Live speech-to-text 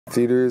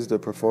Theater is the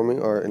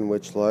performing art in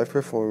which live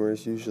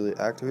performers, usually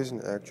actors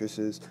and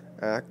actresses,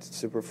 act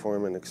to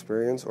perform an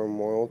experience or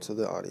moral to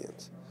the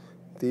audience.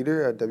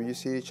 Theater at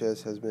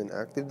WCHS has been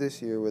active this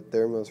year with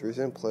their most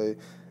recent play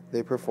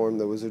they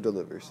performed, The Wizard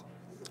Delivers.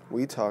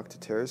 We talked to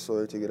Tara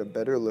Sorg to get a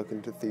better look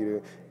into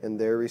theater and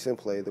their recent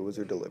play, The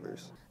Wizard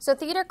Delivers. So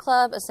Theater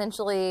Club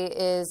essentially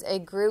is a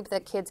group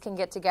that kids can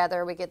get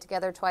together. We get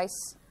together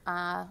twice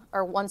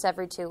or once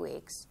every 2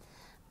 weeks.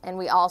 And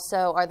we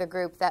also are the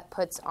group that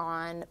puts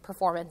on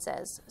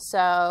performances.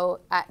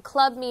 So at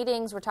club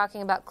meetings, we're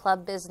talking about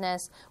club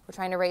business. We're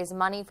trying to raise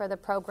money for the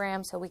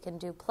program so we can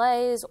do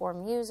plays or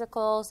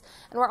musicals.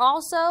 And we're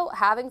also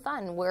having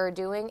fun. We're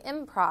doing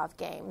improv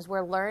games.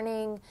 We're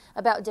learning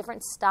about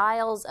different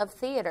styles of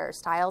theater,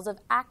 styles of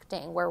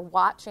acting. We're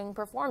watching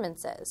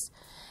performances.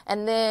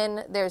 And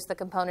then there's the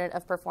component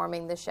of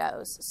performing the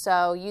shows.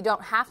 So you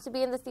don't have to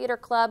be in the theater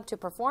club to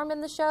perform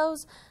in the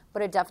shows,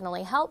 but it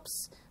definitely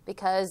helps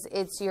because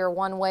it's your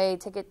one-way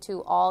ticket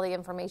to all the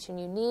information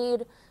you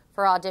need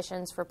for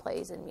auditions for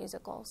plays and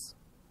musicals.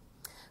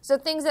 So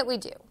things that we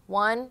do.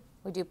 1,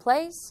 we do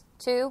plays.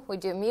 2, we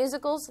do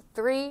musicals.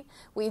 3,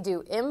 we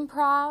do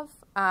improv.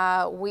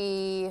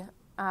 We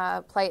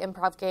play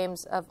improv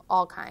games of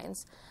all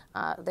kinds.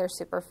 They're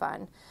super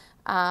fun.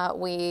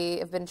 We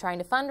have been trying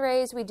to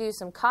fundraise. We do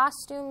some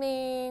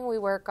costuming. We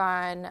work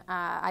on,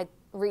 I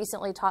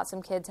recently taught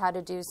some kids how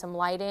to do some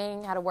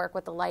lighting, how to work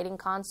with the lighting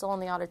console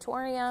in the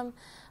auditorium.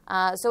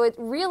 So it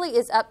really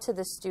is up to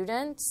the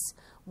students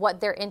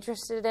what they're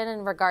interested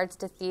in regards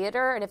to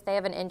theater, and if they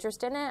have an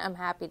interest in it, I'm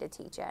happy to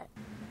teach it.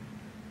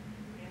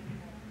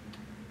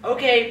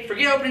 Okay,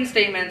 forget opening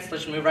statements.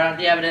 Let's move right on to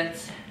the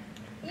evidence.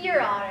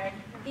 Your Honor,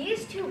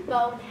 these two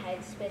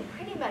boneheads spend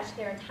pretty much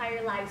their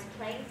entire lives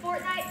playing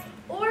Fortnite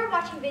or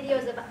watching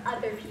videos of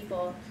other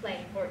people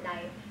playing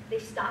Fortnite. They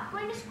stop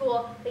going to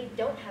school, they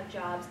don't have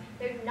jobs,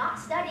 they're not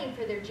studying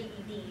for their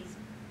GEDs.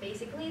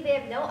 Basically, they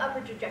have no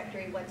upward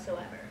trajectory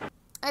whatsoever.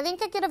 I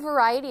think I get a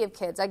variety of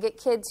kids. I get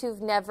kids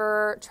who've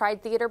never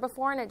tried theater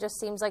before, and it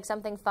just seems like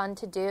something fun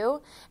to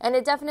do. And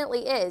it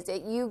definitely is.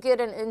 You get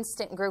an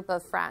instant group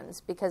of friends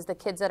because the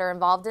kids that are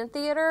involved in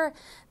theater,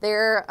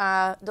 they're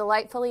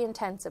delightfully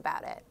intense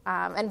about it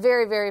and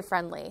very, very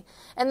friendly.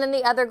 And then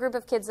the other group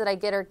of kids that I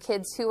get are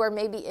kids who are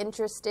maybe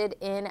interested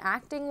in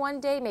acting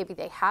one day. Maybe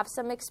they have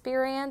some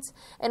experience,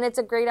 and it's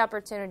a great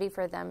opportunity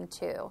for them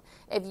too.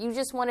 If you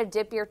just want to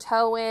dip your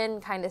toe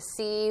in, kind of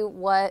see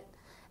what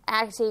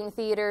acting,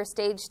 theater,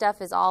 stage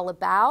stuff is all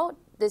about,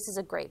 this is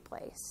a great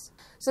place.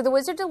 So The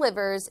Wizard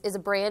Delivers is a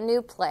brand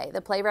new play.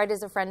 The playwright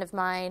is a friend of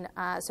mine,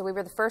 so we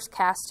were the first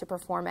cast to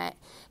perform it.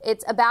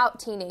 It's about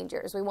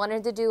teenagers. We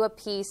wanted to do a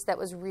piece that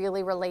was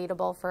really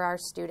relatable for our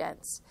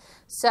students.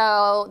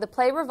 So the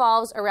play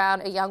revolves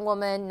around a young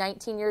woman,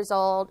 19 years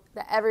old,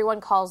 that everyone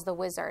calls the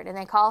Wizard. And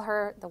they call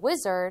her the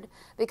Wizard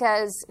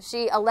because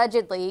she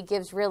allegedly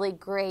gives really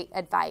great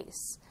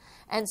advice.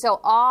 And so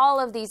all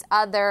of these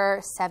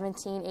other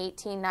 17,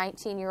 18,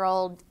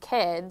 19-year-old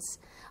kids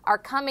are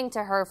coming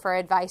to her for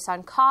advice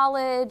on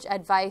college,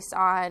 advice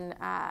on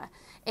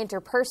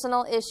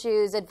interpersonal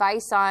issues,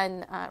 advice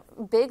on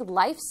big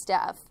life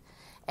stuff.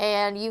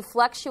 And you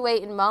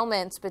fluctuate in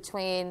moments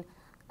between,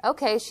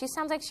 okay, she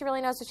sounds like she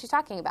really knows what she's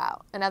talking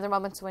about, and other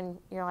moments when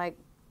you're like,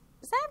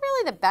 is that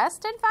really the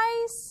best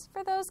advice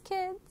for those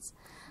kids?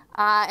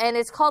 And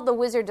it's called The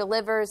Wizard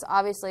Delivers,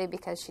 obviously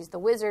because she's the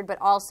wizard, but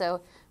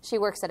also she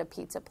works at a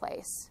pizza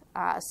place.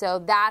 So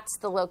that's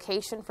the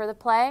location for the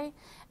play,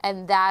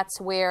 and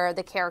that's where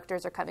the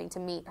characters are coming to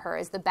meet her,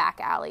 is the back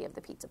alley of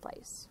the pizza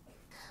place.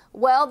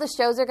 Well, the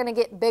shows are going to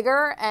get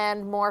bigger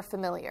and more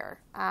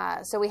familiar.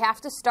 So we have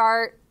to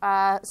start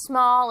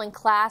small and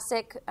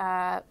classic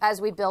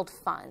as we build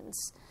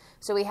funds.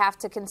 So we have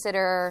to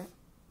consider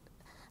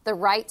the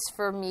rights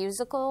for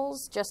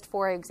musicals, just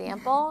for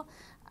example,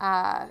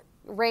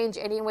 range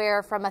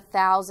anywhere from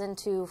 $1,000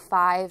 to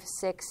 $5,000,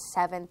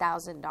 $6,000,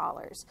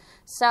 $7,000.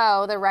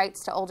 So the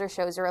rights to older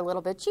shows are a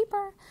little bit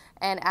cheaper.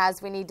 And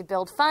as we need to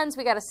build funds,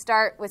 we got to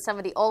start with some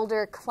of the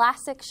older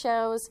classic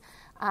shows.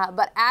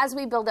 But as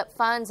we build up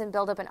funds and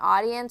build up an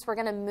audience, we're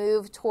going to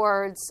move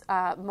towards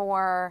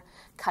more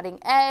cutting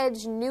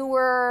edge,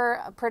 newer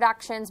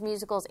productions,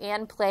 musicals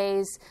and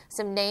plays,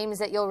 some names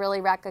that you'll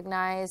really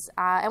recognize.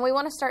 And we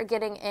want to start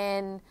getting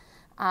in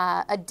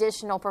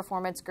additional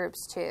performance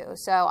groups too.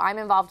 So I'm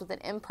involved with an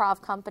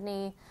improv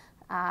company.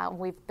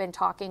 We've been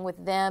talking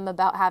with them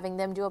about having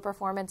them do a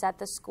performance at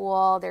the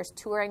school. There's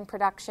touring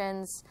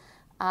productions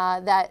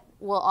that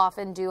will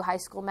often do high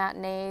school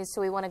matinees.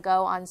 So we want to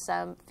go on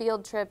some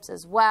field trips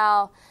as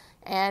well.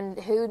 And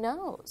who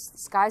knows? The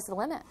sky's the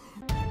limit.